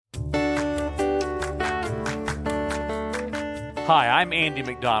Hi, I'm Andy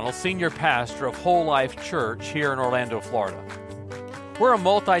McDonald, Senior Pastor of Whole Life Church here in Orlando, Florida. We're a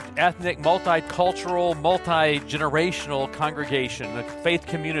multi-ethnic, multicultural, multi-generational congregation, a faith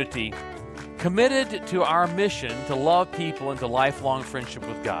community committed to our mission to love people into lifelong friendship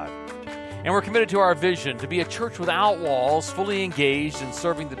with God. And we're committed to our vision to be a church without walls, fully engaged in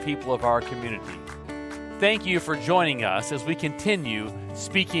serving the people of our community. Thank you for joining us as we continue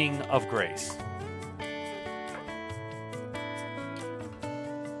speaking of grace.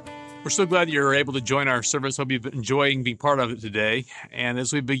 We're so glad you're able to join our service. Hope you've been enjoying being part of it today. And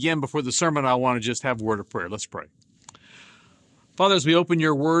as we begin before the sermon, I want to just have a word of prayer. Let's pray. Father, as we open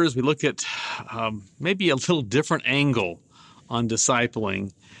your word, as we look at maybe a little different angle on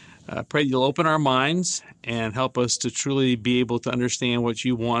discipling, I pray you'll open our minds and help us to truly be able to understand what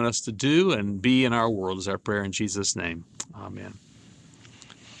you want us to do and be in our world is our prayer in Jesus' name. Amen.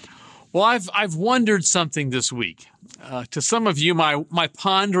 Well, I've wondered something this week. To some of you, my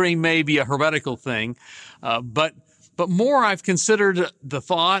pondering may be a heretical thing, but more I've considered the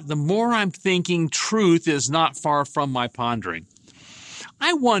thought, the more I'm thinking truth is not far from my pondering.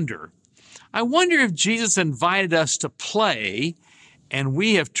 I wonder if Jesus invited us to play and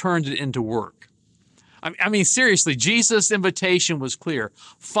we have turned it into work. I mean, seriously, Jesus' invitation was clear.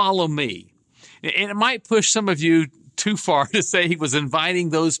 Follow me. And it might push some of you too far to say he was inviting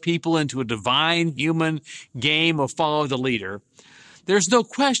those people into a divine human game of follow the leader. There's no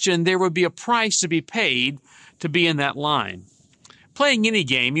question there would be a price to be paid to be in that line. Playing any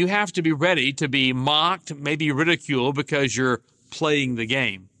game, you have to be ready to be mocked, maybe ridiculed because you're playing the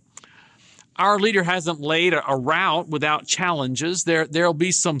game. Our leader hasn't laid a route without challenges. There'll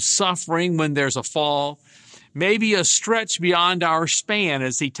be some suffering when there's a fall, maybe a stretch beyond our span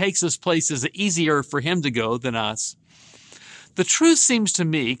as he takes us places easier for him to go than us. The truth seems to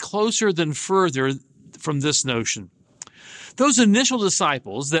me closer than further from this notion. Those initial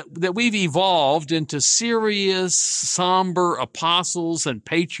disciples that we've evolved into serious, somber apostles and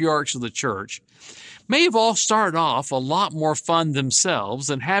patriarchs of the church may have all started off a lot more fun themselves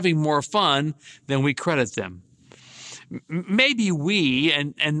and having more fun than we credit them. Maybe we,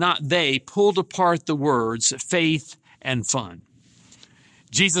 and not they, pulled apart the words faith and fun.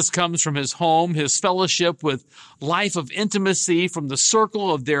 Jesus comes from his home, his fellowship with life of intimacy from the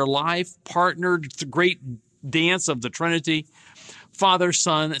circle of their life, partnered the great dance of the Trinity, Father,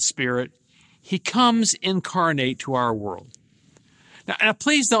 Son, Spirit. He comes incarnate to our world. Now,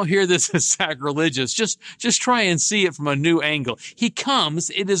 please don't hear this as sacrilegious. Just try and see it from a new angle. He comes.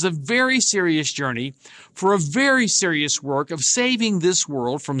 It is a very serious journey for a very serious work of saving this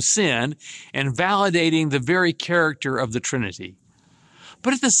world from sin and validating the very character of the Trinity.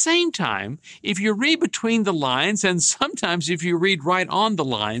 But at the same time, if you read between the lines, and sometimes if you read right on the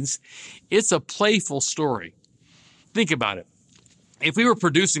lines, it's a playful story. Think about it. If we were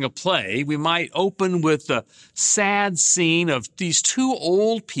producing a play, we might open with the sad scene of these two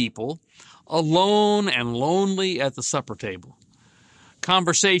old people alone and lonely at the supper table.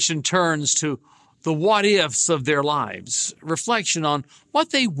 Conversation turns to the what-ifs of their lives, reflection on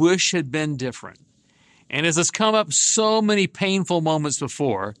what they wish had been different. And as has come up so many painful moments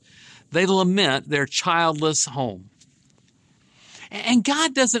before, they lament their childless home. And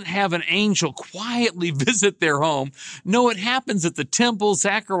God doesn't have an angel quietly visit their home. No, it happens at the temple.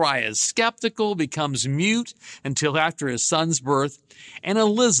 Zechariah is skeptical, becomes mute until after his son's birth. And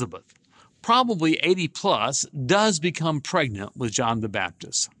Elizabeth, probably 80 plus, does become pregnant with John the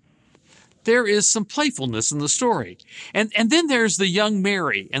Baptist. There is some playfulness in the story. And then there's the young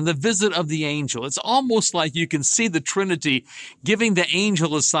Mary and the visit of the angel. It's almost like you can see the Trinity giving the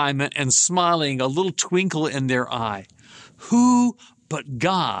angel assignment and smiling, a little twinkle in their eye. Who but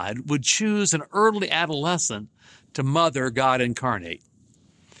God would choose an early adolescent to mother God incarnate?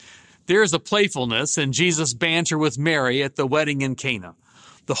 There's a playfulness in Jesus' banter with Mary at the wedding in Cana.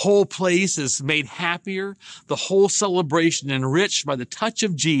 The whole place is made happier, the whole celebration enriched by the touch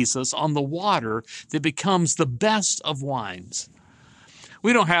of Jesus on the water that becomes the best of wines.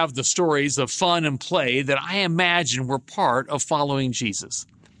 We don't have the stories of fun and play that I imagine were part of following Jesus.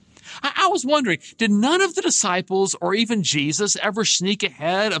 I was wondering, did none of the disciples or even Jesus ever sneak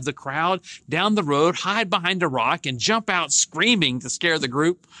ahead of the crowd down the road, hide behind a rock, and jump out screaming to scare the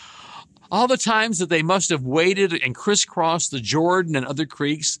group? All the times that they must have waded and crisscrossed the Jordan and other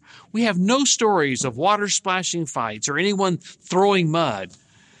creeks, we have no stories of water splashing fights or anyone throwing mud.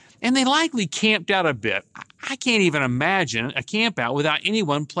 And they likely camped out a bit. I can't even imagine a camp out without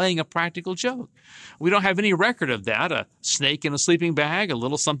anyone playing a practical joke. We don't have any record of that, a snake in a sleeping bag, a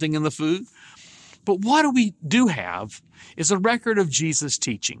little something in the food. But what we do have is a record of Jesus'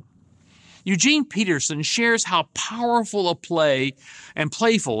 teaching. Eugene Peterson shares how powerful a play and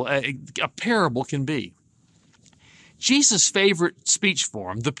playful a parable can be. Jesus' favorite speech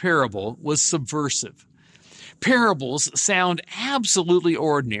form, the parable, was subversive. Parables sound absolutely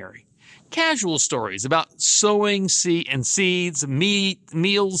ordinary. Casual stories about sowing seeds,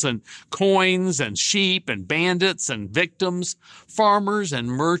 meals and coins and sheep and bandits and victims, farmers and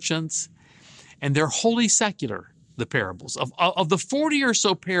merchants. And they're wholly secular, the parables. Of the 40 or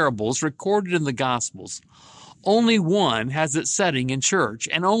so parables recorded in the Gospels, only one has its setting in church,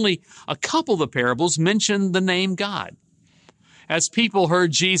 and only a couple of the parables mention the name God. As people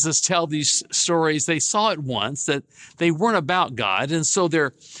heard Jesus tell these stories, they saw at once that they weren't about God, and so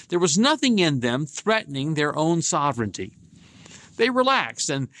there was nothing in them threatening their own sovereignty. They relaxed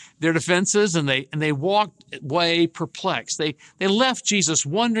in their defenses, and they walked away perplexed. They left Jesus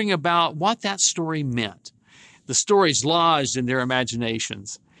wondering about what that story meant. The stories lodged in their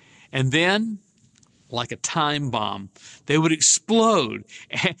imaginations. And then, like a time bomb, they would explode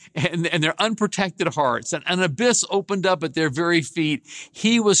and their unprotected hearts. And an abyss opened up at their very feet.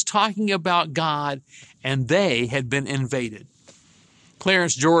 He was talking about God, and they had been invaded.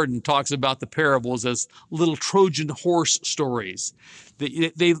 Clarence Jordan talks about the parables as little Trojan horse stories.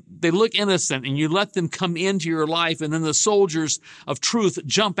 They look innocent, and you let them come into your life, and then the soldiers of truth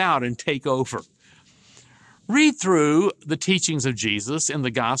jump out and take over. Read through the teachings of Jesus in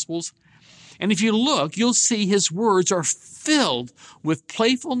the Gospels, and if you look, you'll see his words are filled with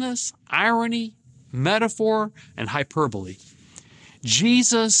playfulness, irony, metaphor, and hyperbole.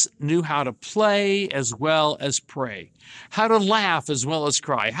 Jesus knew how to play as well as pray, how to laugh as well as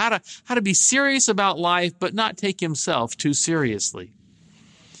cry, how to be serious about life but not take himself too seriously.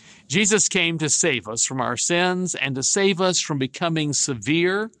 Jesus came to save us from our sins and to save us from becoming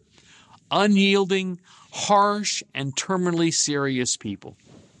severe, unyielding, harsh, and terminally serious people.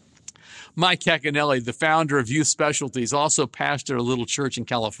 Mike Yaconelli, the founder of Youth Specialties, also pastored a little church in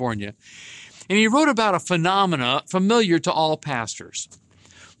California. And he wrote about a phenomena familiar to all pastors.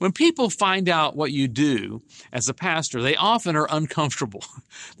 When people find out what you do as a pastor, they often are uncomfortable.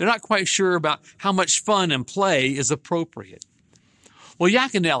 They're not quite sure about how much fun and play is appropriate. Well,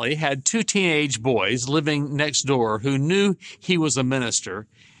 Yaconelli had 2 teenage boys living next door who knew he was a minister,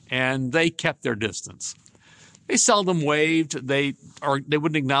 and they kept their distance. They seldom waved. They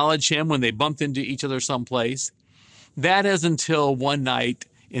wouldn't acknowledge him when they bumped into each other someplace. That is until one night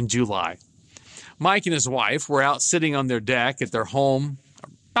in July. Mike and his wife were out sitting on their deck at their home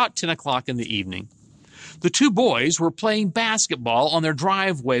about 10 o'clock in the evening. The 2 boys were playing basketball on their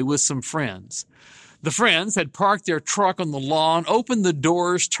driveway with some friends. The friends had parked their truck on the lawn, opened the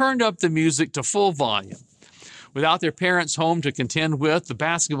doors, turned up the music to full volume. Without their parents home to contend with, the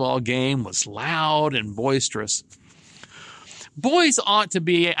basketball game was loud and boisterous. Boys ought to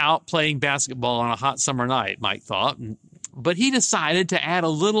be out playing basketball on a hot summer night, Mike thought, but he decided to add a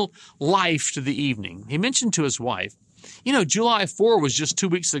little life to the evening. He mentioned to his wife, July 4 was just 2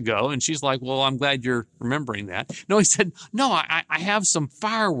 weeks ago, and she's like, well, I'm glad you're remembering that. No, he said, no, I have some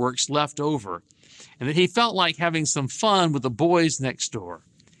fireworks left over, and that he felt like having some fun with the boys next door.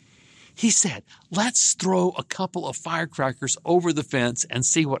 He said, let's throw a couple of firecrackers over the fence and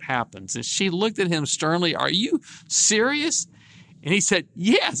see what happens. And she looked at him sternly, are you serious? And he said,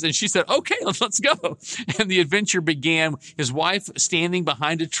 yes. And she said, okay, let's go. And the adventure began, his wife standing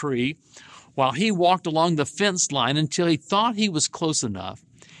behind a tree while he walked along the fence line until he thought he was close enough.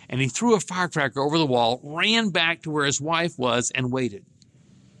 And he threw a firecracker over the wall, ran back to where his wife was, and waited.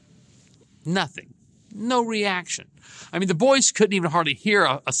 Nothing. No reaction. I mean, the boys couldn't even hardly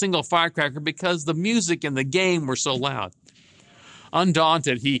hear a single firecracker because the music and the game were so loud.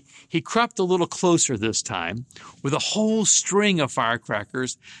 Undaunted, he crept a little closer this time with a whole string of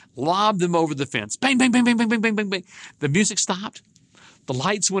firecrackers, lobbed them over the fence. Bang, bang, bang, bang, bang, bang, bang, bang, bang. The music stopped. The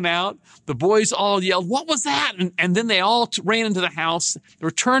lights went out. The boys all yelled, what was that? And then they all ran into the house,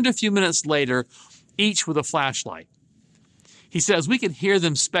 returned a few minutes later, each with a flashlight. He says, we could hear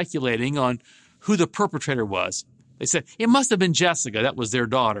them speculating on who the perpetrator was. They said, it must have been Jessica. That was their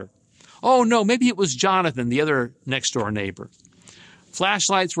daughter. Oh, no, maybe it was Jonathan, the other next-door neighbor.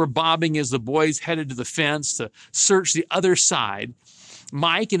 Flashlights were bobbing as the boys headed to the fence to search the other side.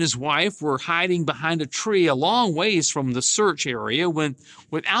 Mike and his wife were hiding behind a tree a long ways from the search area when,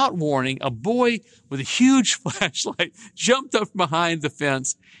 without warning, a boy with a huge flashlight jumped up behind the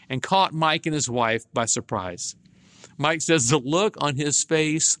fence and caught Mike and his wife by surprise. Mike says the look on his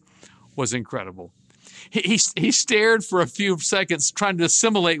face was incredible. He stared for a few seconds trying to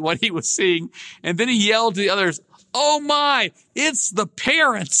assimilate what he was seeing, and then he yelled to the others, oh my, it's the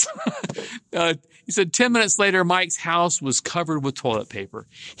parents. He He said 10 minutes later, Mike's house was covered with toilet paper.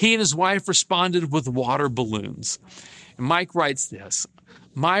 He and his wife responded with water balloons. And Mike writes this,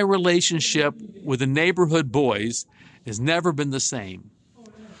 "My relationship with the neighborhood boys has never been the same.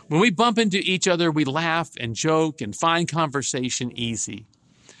 When we bump into each other, we laugh and joke and find conversation easy.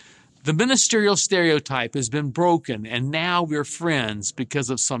 The ministerial stereotype has been broken, and now we're friends because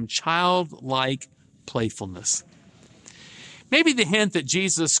of some childlike playfulness." Maybe the hint that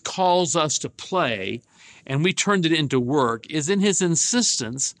Jesus calls us to play and we turned it into work is in his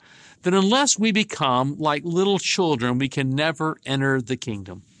insistence that unless we become like little children, we can never enter the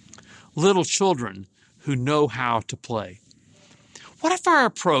kingdom. Little children who know how to play. What if our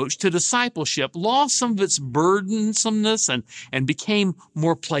approach to discipleship lost some of its burdensomeness and became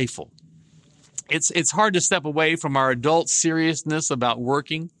more playful? It's hard to step away from our adult seriousness about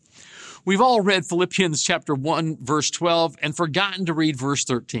working. We've all read Philippians chapter 1, verse 12, and forgotten to read verse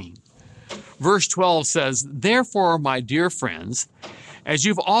 13. Verse 12 says, "Therefore, my dear friends, as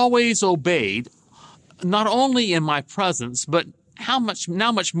you've always obeyed, not only in my presence, but how much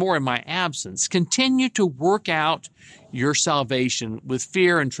more in my absence, continue to work out your salvation with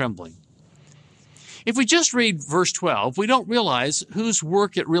fear and trembling." If we just read verse 12, we don't realize whose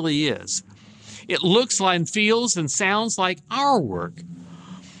work it really is. It looks like, feels, and sounds like our work.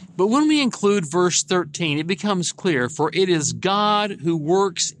 But when we include verse 13, it becomes clear, "For it is God who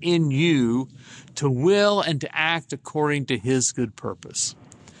works in you to will and to act according to his good purpose."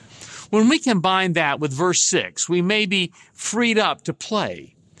 When we combine that with verse 6, we may be freed up to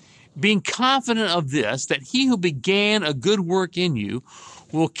play, being confident of this, that he who began a good work in you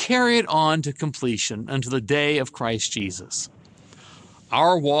will carry it on to completion until the day of Christ Jesus.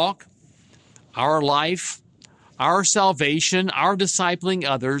 Our walk, our life, our salvation, our discipling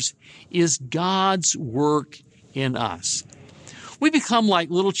others is God's work in us. We become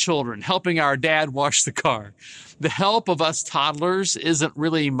like little children helping our dad wash the car. The help of us toddlers isn't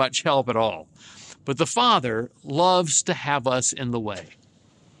really much help at all, but the Father loves to have us in the way.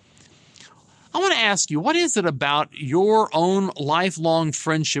 I want to ask you, what is it about your own lifelong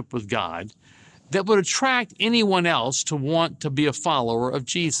friendship with God that would attract anyone else to want to be a follower of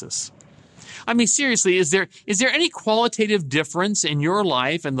Jesus? I mean, seriously, is there any qualitative difference in your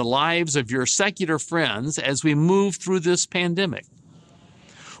life and the lives of your secular friends as we move through this pandemic?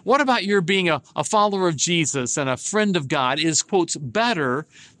 What about your being a follower of Jesus and a friend of God is, quotes, better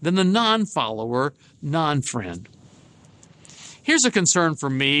than the non-follower, non-friend? Here's a concern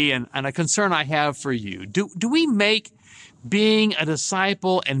for me and a concern I have for you. Do we make being a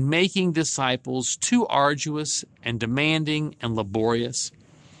disciple and making disciples too arduous and demanding and laborious?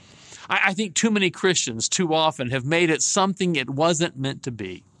 I think too many Christians too often have made it something it wasn't meant to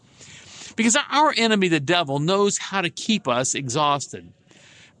be. Because our enemy, the devil, knows how to keep us exhausted.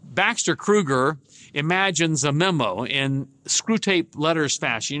 Baxter Kruger imagines a memo in Screwtape Letters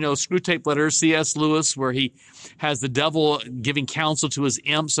fashion. You know, Screwtape Letters, C.S. Lewis, where he has the devil giving counsel to his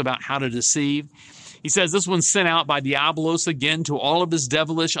imps about how to deceive. He says this one's sent out by Diabolos again to all of his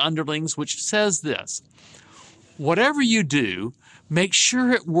devilish underlings, which says this: "Whatever you do, make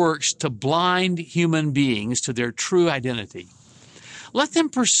sure it works to blind human beings to their true identity. Let them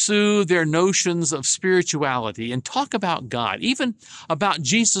pursue their notions of spirituality and talk about God, even about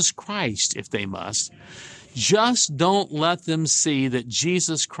Jesus Christ if they must. Just don't let them see that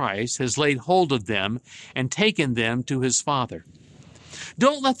Jesus Christ has laid hold of them and taken them to his Father.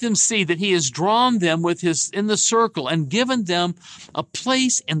 Don't let them see that he has drawn them in the circle and given them a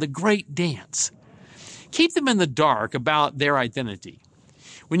place in the great dance. Keep them in the dark about their identity.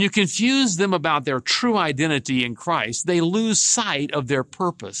 When you confuse them about their true identity in Christ, they lose sight of their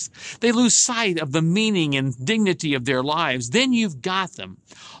purpose. They lose sight of the meaning and dignity of their lives. Then you've got them.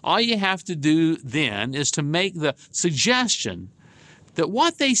 All you have to do then is to make the suggestion that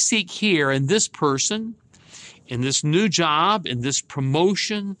what they seek here in this person, in this new job, in this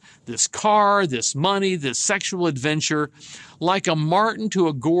promotion, this car, this money, this sexual adventure, like a marten to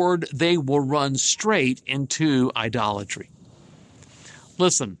a gourd, they will run straight into idolatry."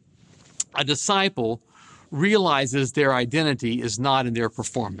 Listen, a disciple realizes their identity is not in their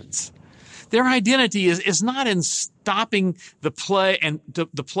performance. Their identity is not in stopping the play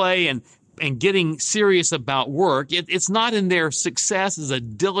and getting serious about work. It's not in their success as a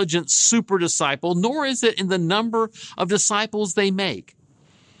diligent super disciple, nor is it in the number of disciples they make.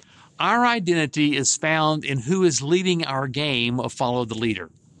 Our identity is found in who is leading our game of follow the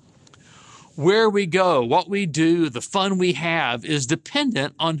leader. Where we go, what we do, the fun we have is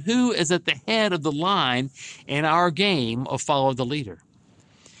dependent on who is at the head of the line in our game of follow the leader.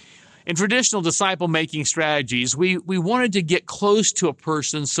 In traditional disciple-making strategies, we wanted to get close to a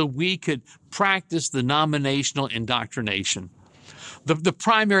person so we could practice denominational indoctrination. The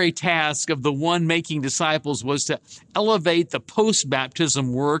primary task of the one making disciples was to elevate the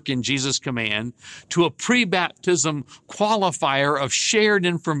post-baptism work in Jesus' command to a pre-baptism qualifier of shared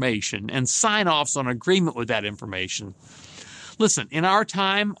information and sign-offs on agreement with that information. Listen, in our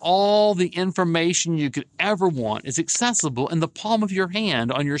time, all the information you could ever want is accessible in the palm of your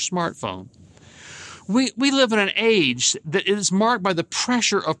hand on your smartphone. We live in an age that is marked by the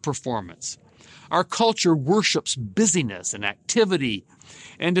pressure of performance. Our culture worships busyness and activity,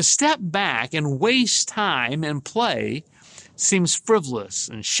 and to step back and waste time and play seems frivolous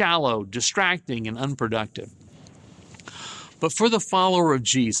and shallow, distracting and unproductive. But for the follower of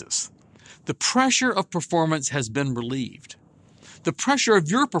Jesus, the pressure of performance has been relieved. The pressure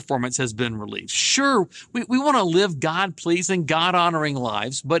of your performance has been relieved. Sure, we want to live God-pleasing, God-honoring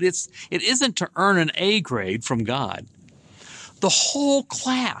lives, but it isn't to earn an A grade from God. The whole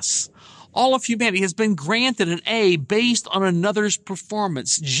class, all of humanity, has been granted an A based on another's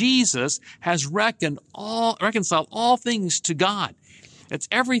performance. Jesus has reconciled all things to God. It's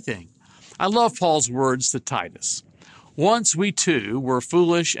everything. I love Paul's words to Titus. Once we too were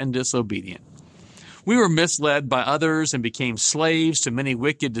foolish and disobedient. We were misled by others and became slaves to many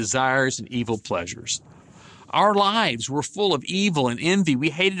wicked desires and evil pleasures. Our lives were full of evil and envy. We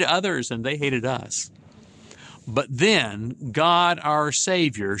hated others and they hated us. But then God, our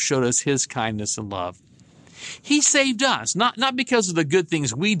Savior, showed us His kindness and love. He saved us, not because of the good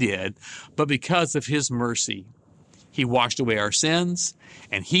things we did, but because of His mercy. He washed away our sins,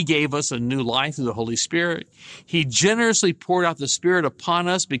 and He gave us a new life through the Holy Spirit. He generously poured out the Spirit upon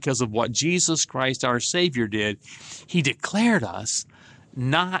us because of what Jesus Christ, our Savior, did. He declared us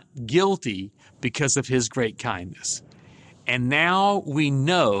not guilty because of His great kindness. And now we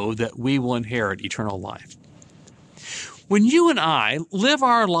know that we will inherit eternal life. When you and I live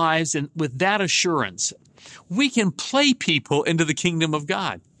our lives with that assurance, we can play people into the kingdom of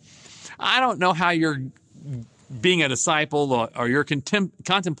God. I don't know how you're being a disciple or you're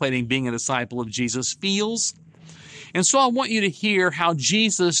contemplating being a disciple of Jesus feels. And so I want you to hear how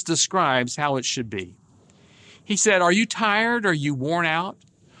Jesus describes how it should be. He said, "Are you tired? Are you worn out?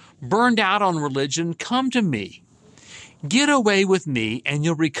 Burned out on religion? Come to me. Get away with me and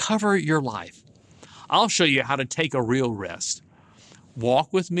you'll recover your life. I'll show you how to take a real rest.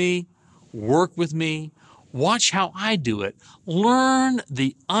 Walk with me, work with me, watch how I do it. Learn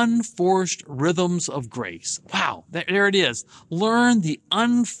the unforced rhythms of grace." Wow, there it is. Learn the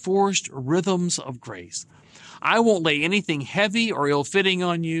unforced rhythms of grace. I won't lay anything heavy or ill-fitting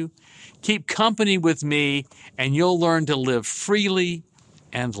on you. Keep company with me, and you'll learn to live freely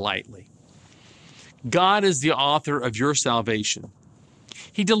and lightly. God is the author of your salvation.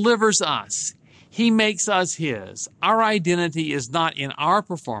 He delivers us. He makes us His. Our identity is not in our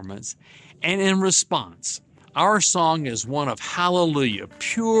performance, and in response, our song is one of hallelujah,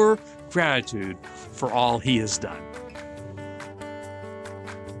 pure gratitude for all He has done.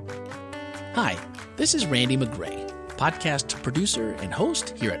 Hi, this is Randy McGray, podcast producer and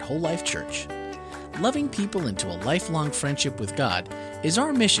host here at Whole Life Church. Loving people into a lifelong friendship with God is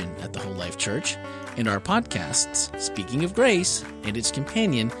our mission at the Whole Life Church, and our podcasts, Speaking of Grace and its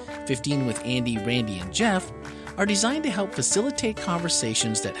companion, 15 with Andy, Randy, and Jeff, are designed to help facilitate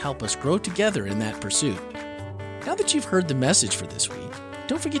conversations that help us grow together in that pursuit. Now that you've heard the message for this week,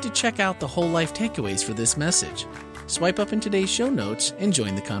 don't forget to check out the Whole Life takeaways for this message. Swipe up in today's show notes and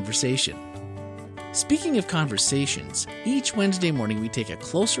join the conversation. Speaking of conversations, each Wednesday morning we take a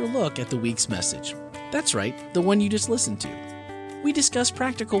closer look at the week's message. That's right, the one you just listened to. We discuss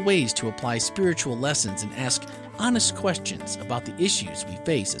practical ways to apply spiritual lessons and ask honest questions about the issues we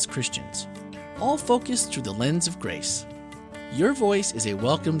face as Christians, all focused through the lens of grace. Your voice is a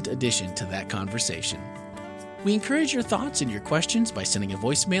welcomed addition to that conversation. We encourage your thoughts and your questions by sending a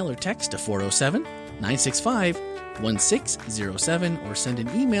voicemail or text to 407-965-1607 or send an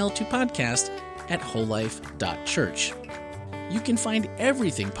email to podcast@wholelife.church. You can find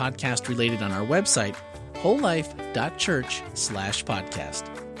everything podcast related on our website, wholelife.church/podcast.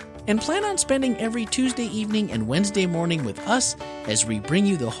 And plan on spending every Tuesday evening and Wednesday morning with us as we bring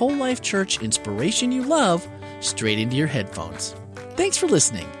you the Whole Life Church inspiration you love straight into your headphones. Thanks for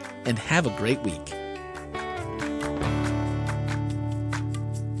listening, and have a great week.